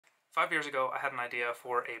5 years ago, I had an idea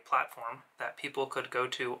for a platform that people could go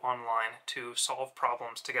to online to solve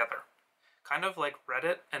problems together. Kind of like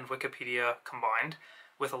Reddit and Wikipedia combined,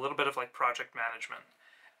 with a little bit of like project management.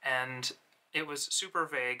 And it was super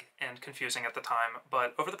vague and confusing at the time,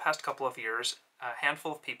 but over the past couple of years, a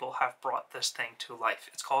handful of people have brought this thing to life.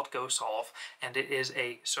 It's called goSolve, and it is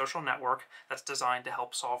a social network that's designed to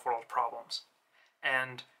help solve world problems.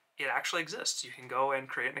 And it actually exists. You can go and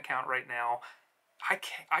create an account right now.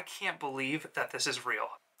 I can't believe that this is real.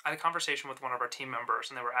 I had a conversation with one of our team members,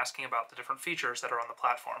 and they were asking about the different features that are on the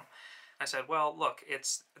platform. I said, well, look,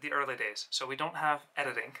 it's the early days, so we don't have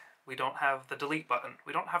editing, we don't have the delete button,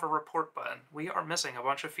 we don't have a report button. We are missing a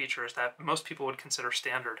bunch of features that most people would consider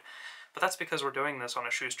standard. But that's because we're doing this on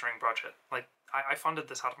a shoestring budget. Like, I funded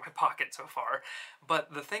this out of my pocket so far.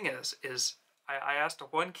 But the thing is I asked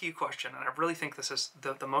one key question, and I really think this is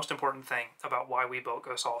the most important thing about why we built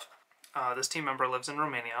goSolve. This team member lives in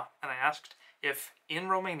Romania, and I asked if in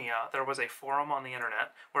Romania there was a forum on the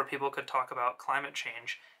internet where people could talk about climate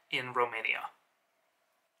change in Romania.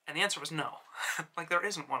 And the answer was no. Like, there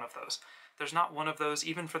isn't one of those. There's not one of those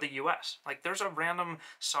even for the US. Like, there's a random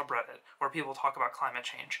subreddit where people talk about climate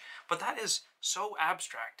change, but that is so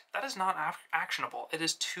abstract. That is not actionable. It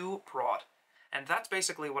is too broad. And that's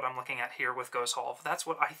basically what I'm looking at here with goSolve. That's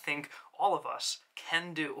what I think all of us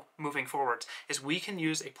can do moving forward, is we can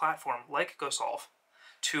use a platform like goSolve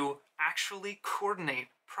to actually coordinate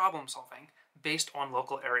problem solving based on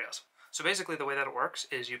local areas. So basically the way that it works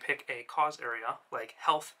is you pick a cause area like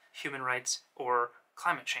health, human rights, or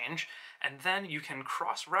climate change, and then you can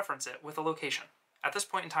cross-reference it with a location. At this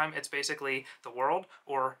point in time, it's basically the world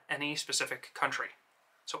or any specific country.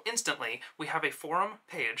 So instantly, we have a forum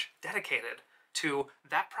page dedicated to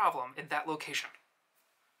that problem in that location.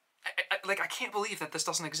 I can't believe that this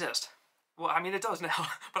doesn't exist. Well, I mean, it does now,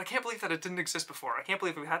 but I can't believe that it didn't exist before. I can't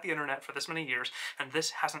believe we've had the internet for this many years, and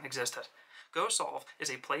this hasn't existed. goSolve is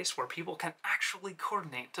a place where people can actually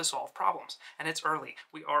coordinate to solve problems, and it's early.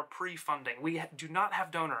 We are pre-funding. We do not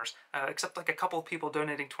have donors, except like a couple of people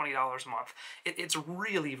donating $20 a month. It's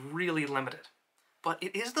really, really limited. But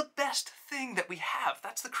it is the best thing that we have.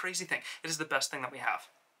 That's the crazy thing. It is the best thing that we have,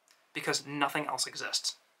 because nothing else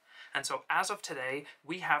exists. And so as of today,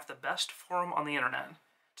 we have the best forum on the internet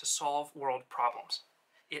to solve world problems.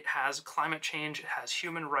 It has climate change, it has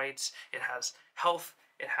human rights, it has health,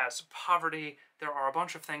 it has poverty. There are a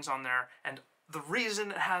bunch of things on there, and the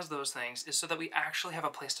reason it has those things is so that we actually have a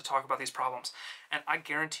place to talk about these problems. And I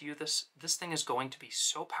guarantee you this thing is going to be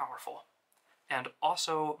so powerful and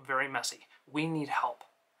also very messy. We need help.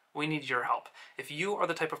 We need your help. If you are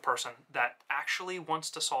the type of person that actually wants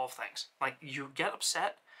to solve things, like you get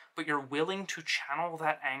upset, but you're willing to channel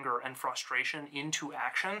that anger and frustration into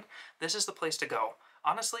action, this is the place to go.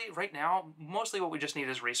 Honestly, right now, mostly what we just need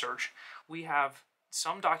is research. We have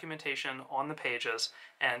some documentation on the pages,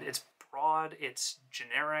 and it's broad, it's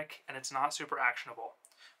generic, and it's not super actionable.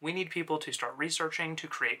 We need people to start researching, to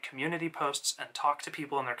create community posts and talk to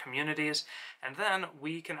people in their communities, and then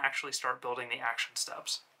we can actually start building the action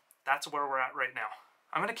steps. That's where we're at right now.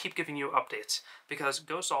 I'm going to keep giving you updates, because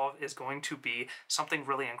goSolve is going to be something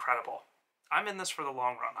really incredible. I'm in this for the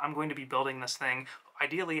long run. I'm going to be building this thing,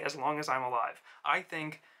 ideally, as long as I'm alive. I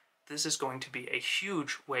think this is going to be a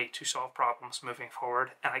huge way to solve problems moving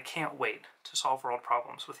forward, and I can't wait to solve world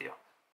problems with you.